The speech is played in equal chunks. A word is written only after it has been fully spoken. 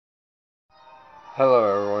Hello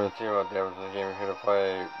everyone, it's Emo Damage the Game here to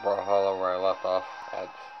play Brawlhalla where I left off at,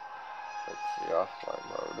 let's see, offline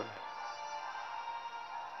mode.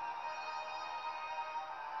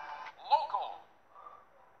 Local.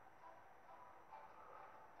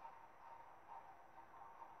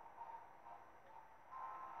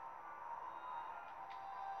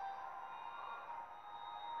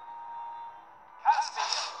 Casting.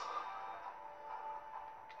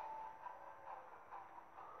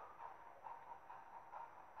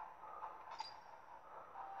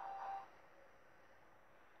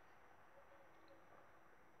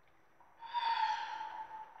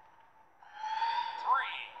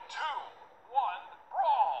 Three, two, one,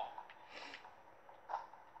 brawl.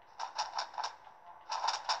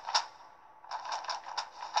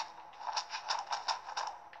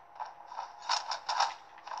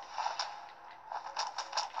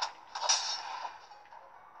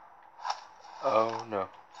 Oh no.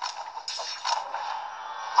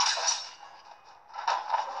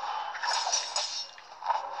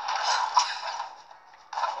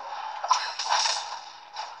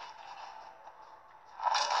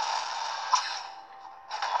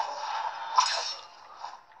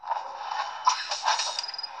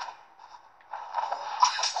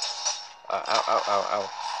 Ow, ow, ow, ow.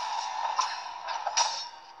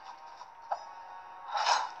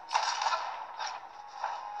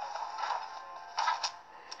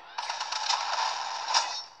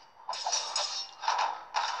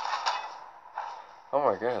 Oh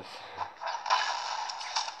my goodness.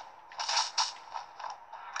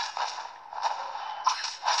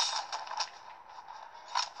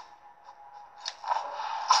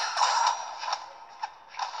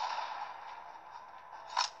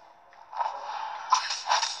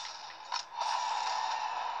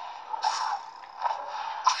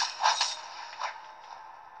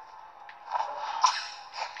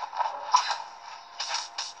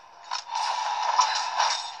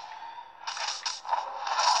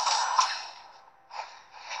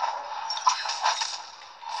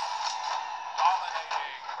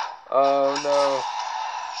 Dominating. Oh no.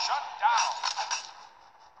 Shut down.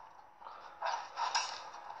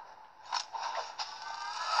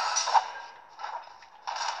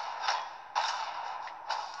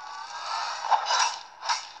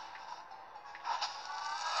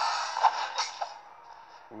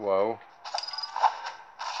 Whoa.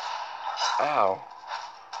 Ow.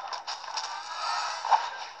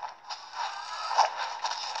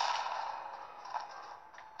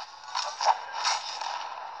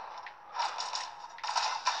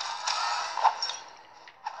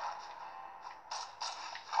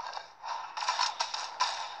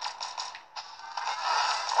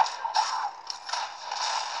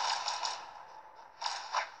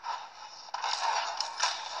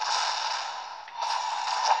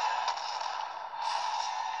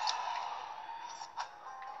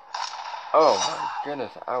 Oh my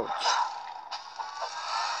goodness, ouch.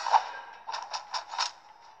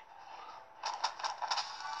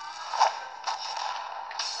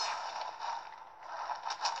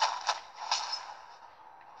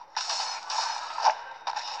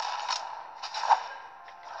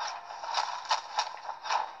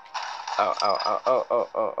 Ow, ow, ow, oh, oh,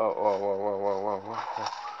 oh, oh, whoa, whoa, whoa, whoa, whoa, whoa.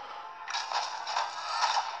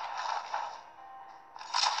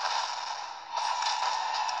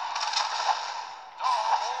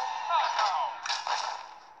 Double knockout.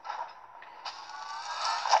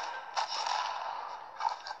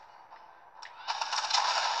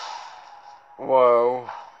 Whoa.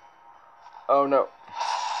 Oh no.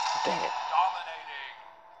 Dang it. Dominating.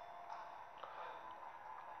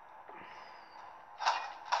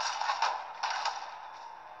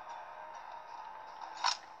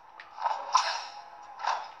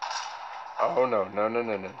 Oh no, no, no,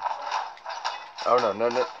 no, no. Oh no, no,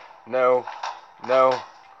 no, no, no.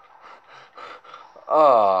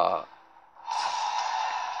 Ah,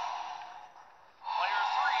 Player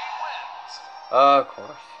three wins. of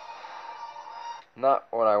course. Not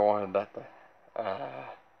what I wanted that to.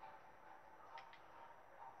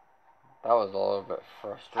 That was a little bit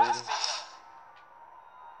frustrating. Casting.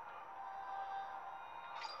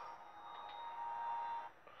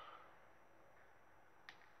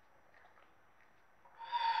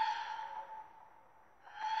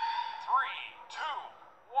 Three, two,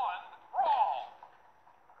 one, brawl.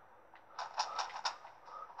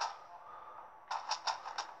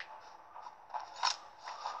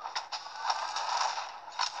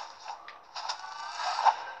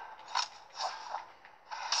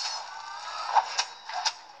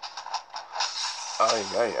 Ay,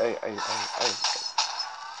 ay, ay, ay, ay, ay.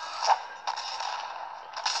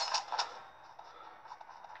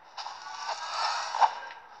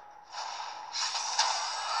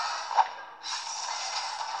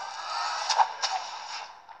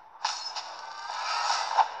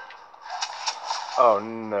 Oh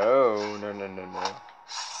no, no, no, no, no.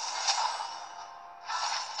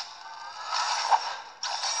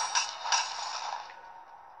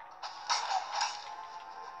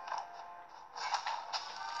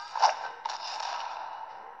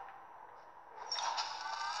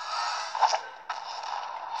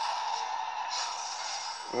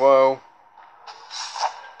 Whoa.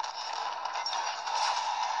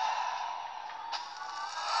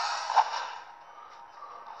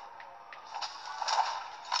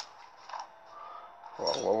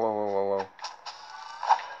 Whoa, whoa, whoa, whoa, whoa, whoa.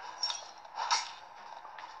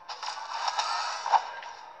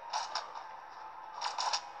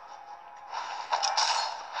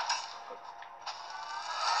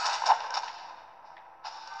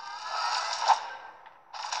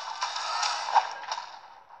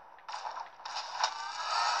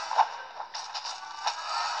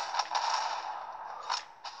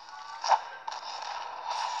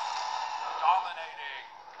 Dominating.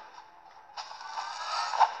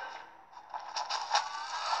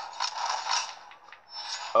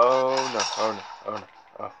 Oh no, oh no, oh no,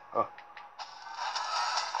 oh, oh.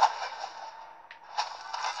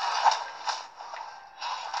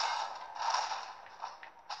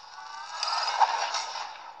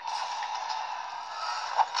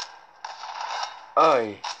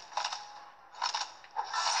 Ay.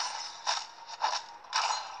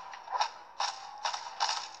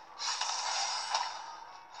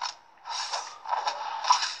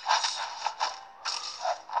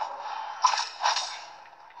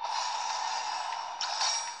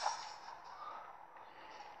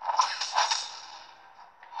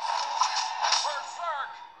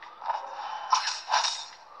 Berserk.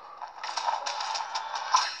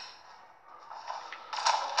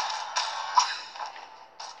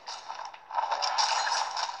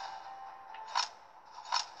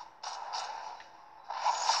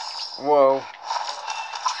 Whoa.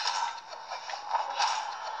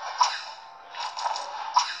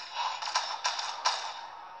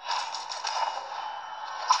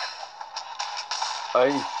 Ay.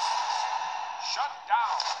 Shut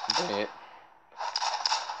down. Dang it.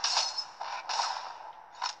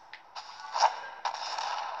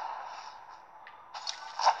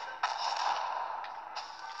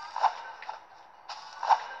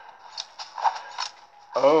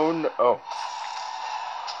 Oh no. Oh.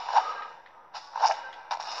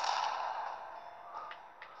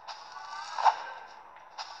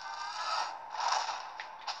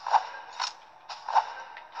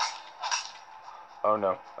 Oh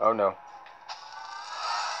no. Oh no.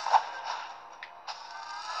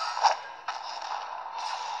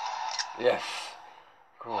 Yes.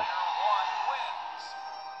 Cool. Player 1 wins.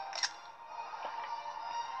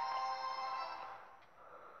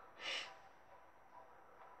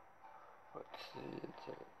 Let's see.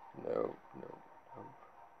 No, no, no.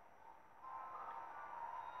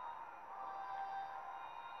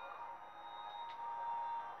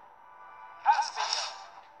 Caspian.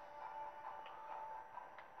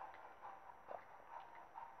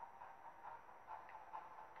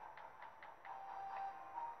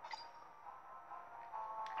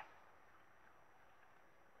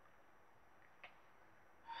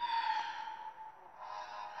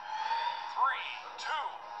 3, 2,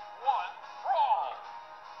 1, brawl.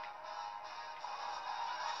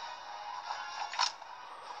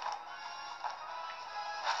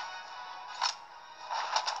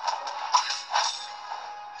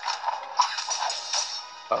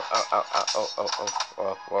 Oh, oh, oh, oh, oh, oh, oh,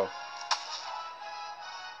 oh, whoa.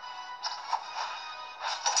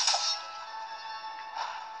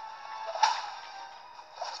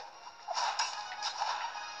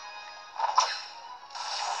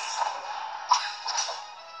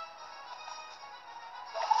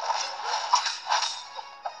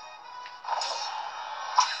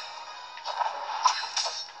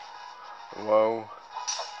 Whoa.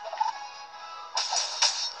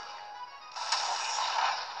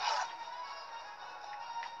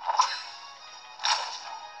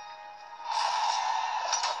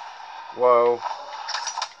 Whoa.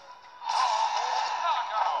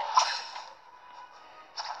 Knockout.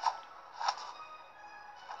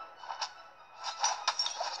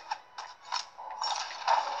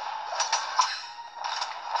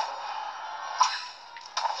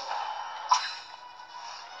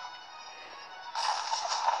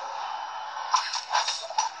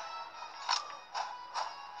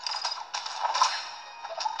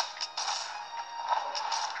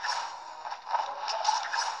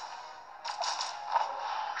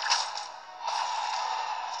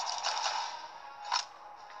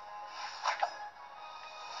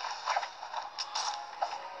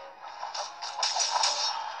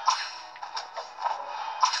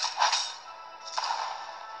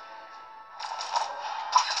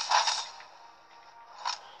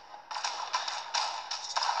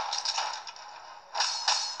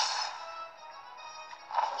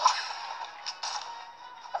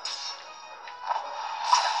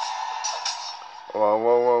 Whoa,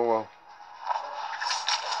 whoa, whoa, whoa.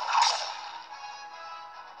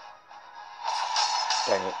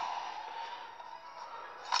 Dang it.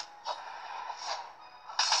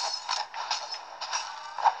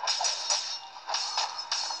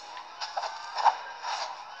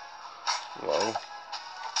 Whoa.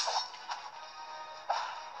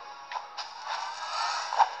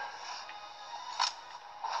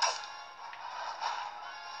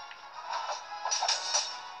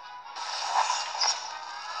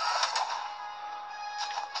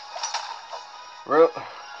 Real?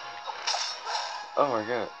 Oh my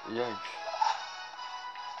god, yikes.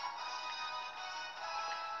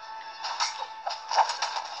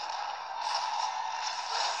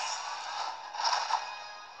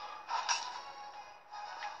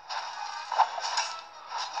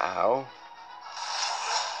 Ow.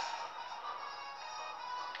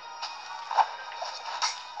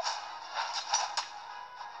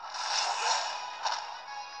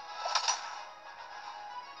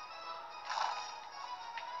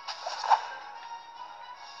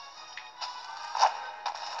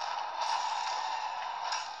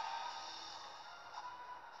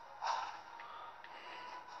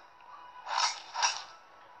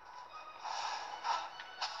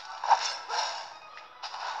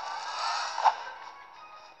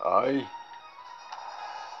 Aye.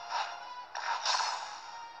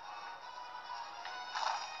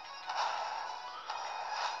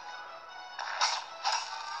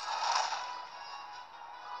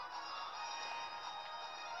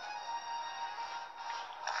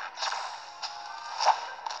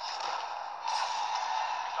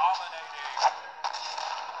 Dominating.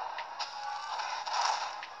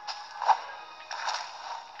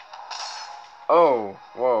 Oh,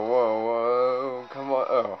 whoa, whoa, whoa, come on,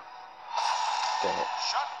 oh. Dang it.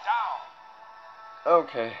 Shut down.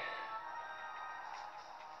 Okay.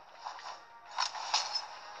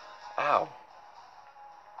 Ow.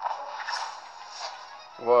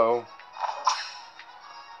 Whoa.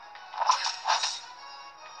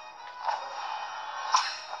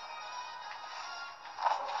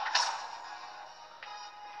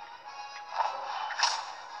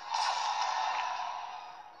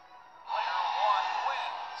 Player one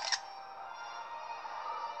wins.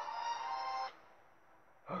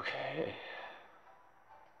 Okay.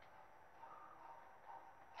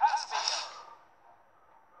 Caspian.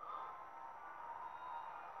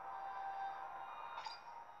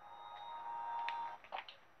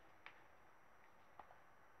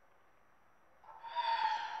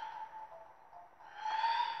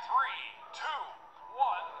 Three, two,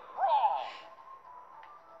 one, brawl.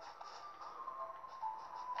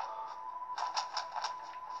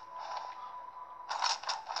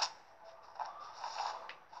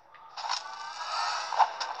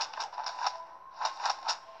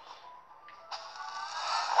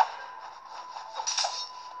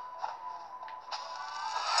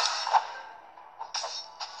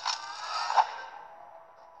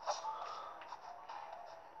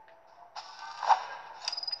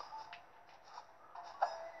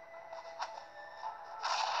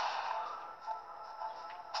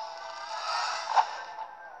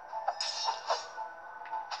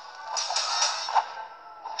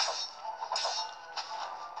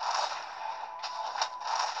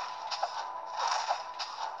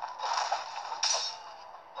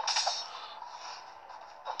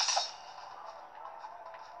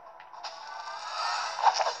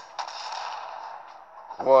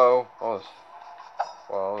 Whoa. Almost.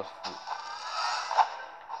 Well, almost.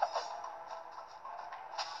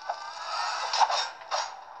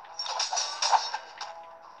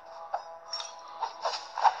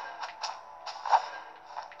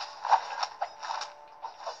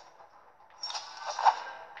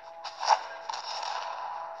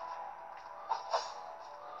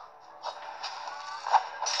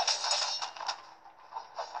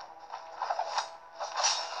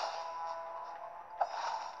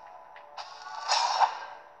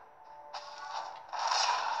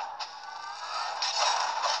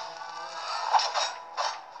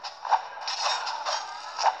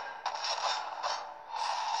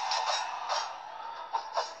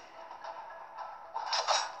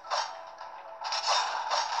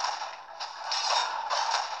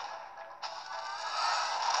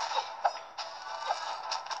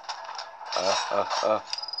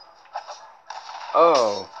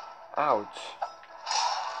 Oh. Ouch.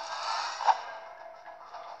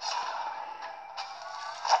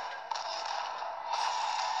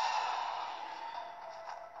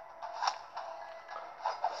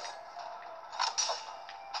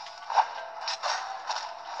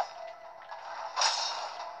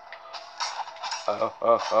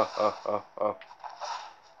 Oh.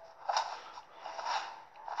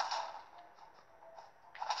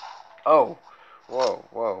 Oh. Whoa,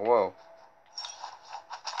 whoa, whoa.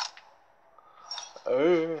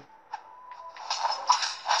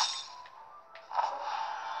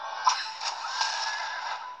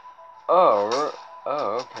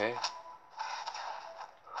 Oh, okay.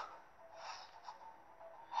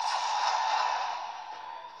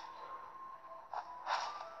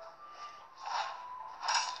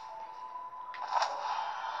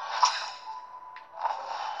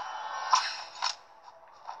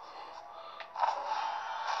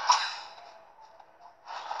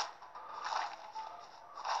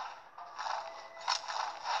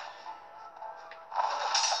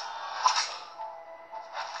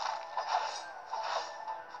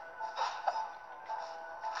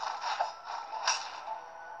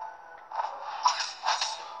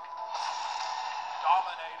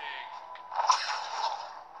 Dominating.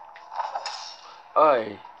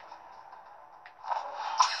 Aye.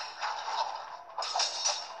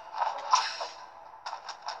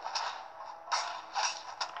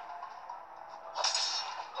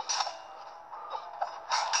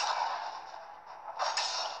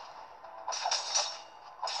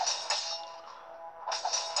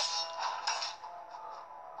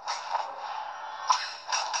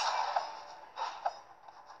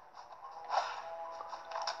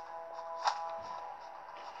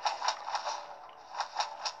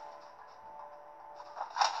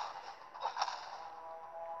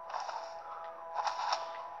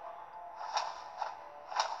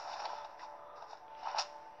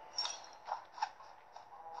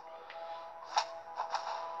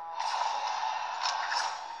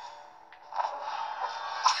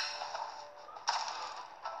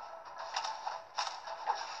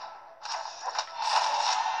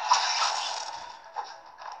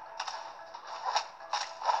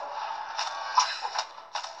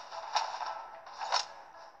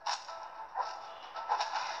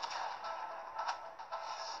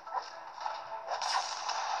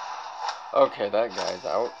 Okay, that guy's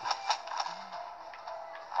out.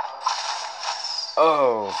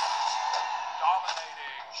 Oh.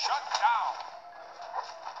 Dominating. Shut down.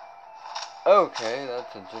 Okay,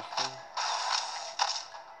 that's interesting.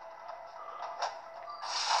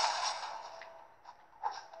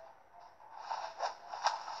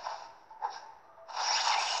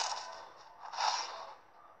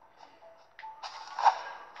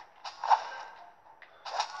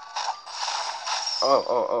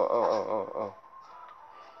 Oh.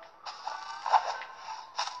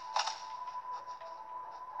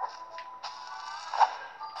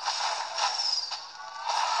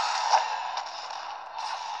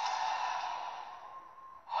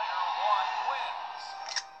 Player 1 wins.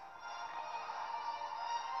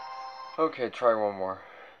 Okay, try one more.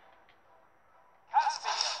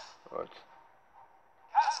 Caspian. What?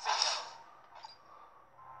 Caspian.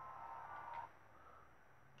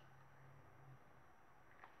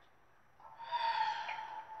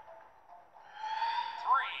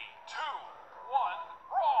 3, 2, 1,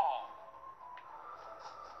 brawl.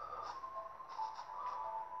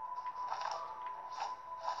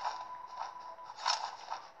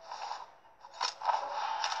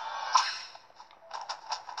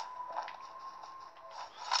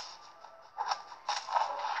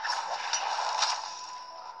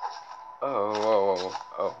 Oh, whoa.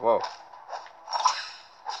 Oh, whoa.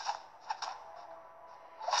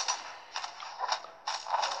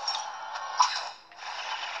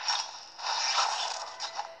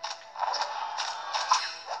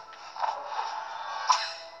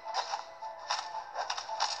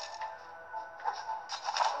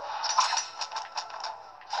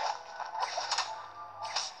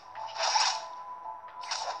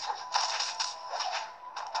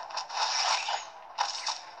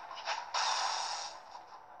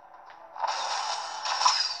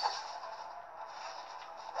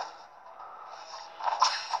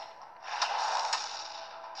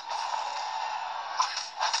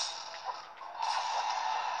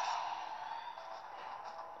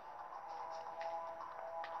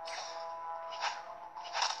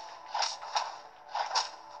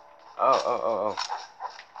 Oh.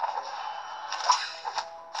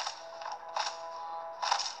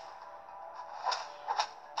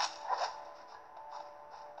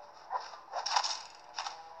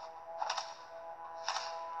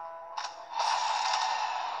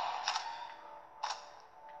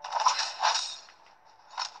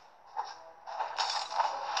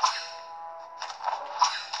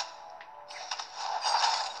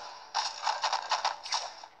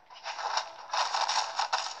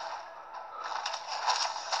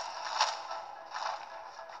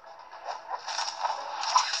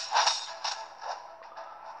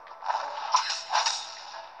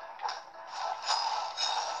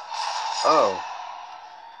 Oh.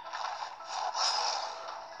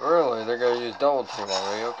 Really? They're gonna use double team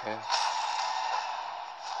on me? Okay. Dominating.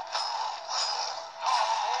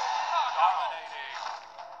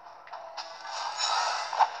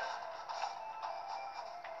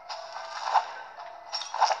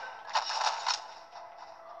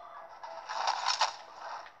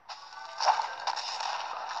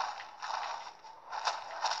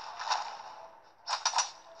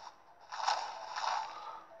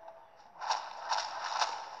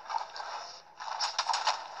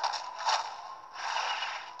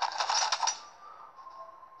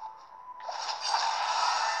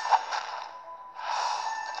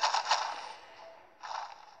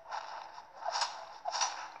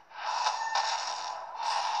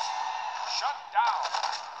 Shut down.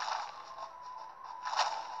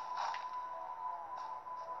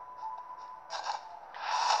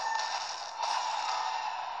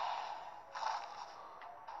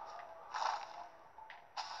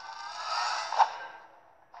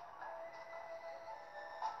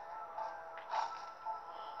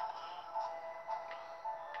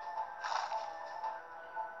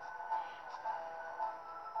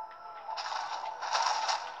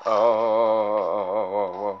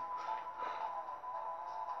 Oh.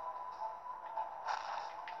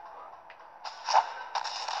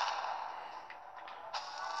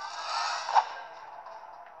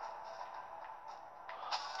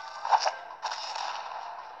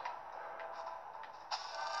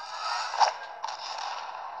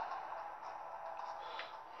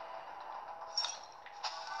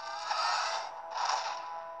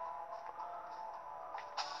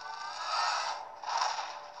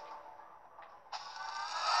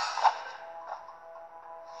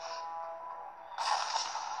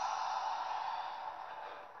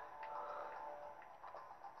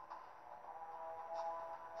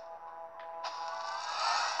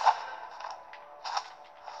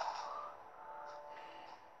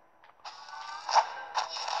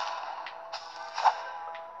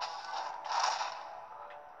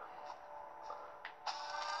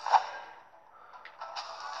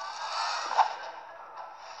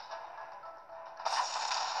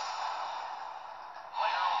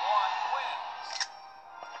 Player one wins.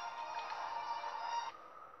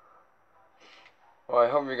 Well, I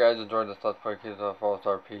hope you guys enjoyed this Let's Play Keys of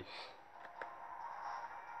 4-Star Peace.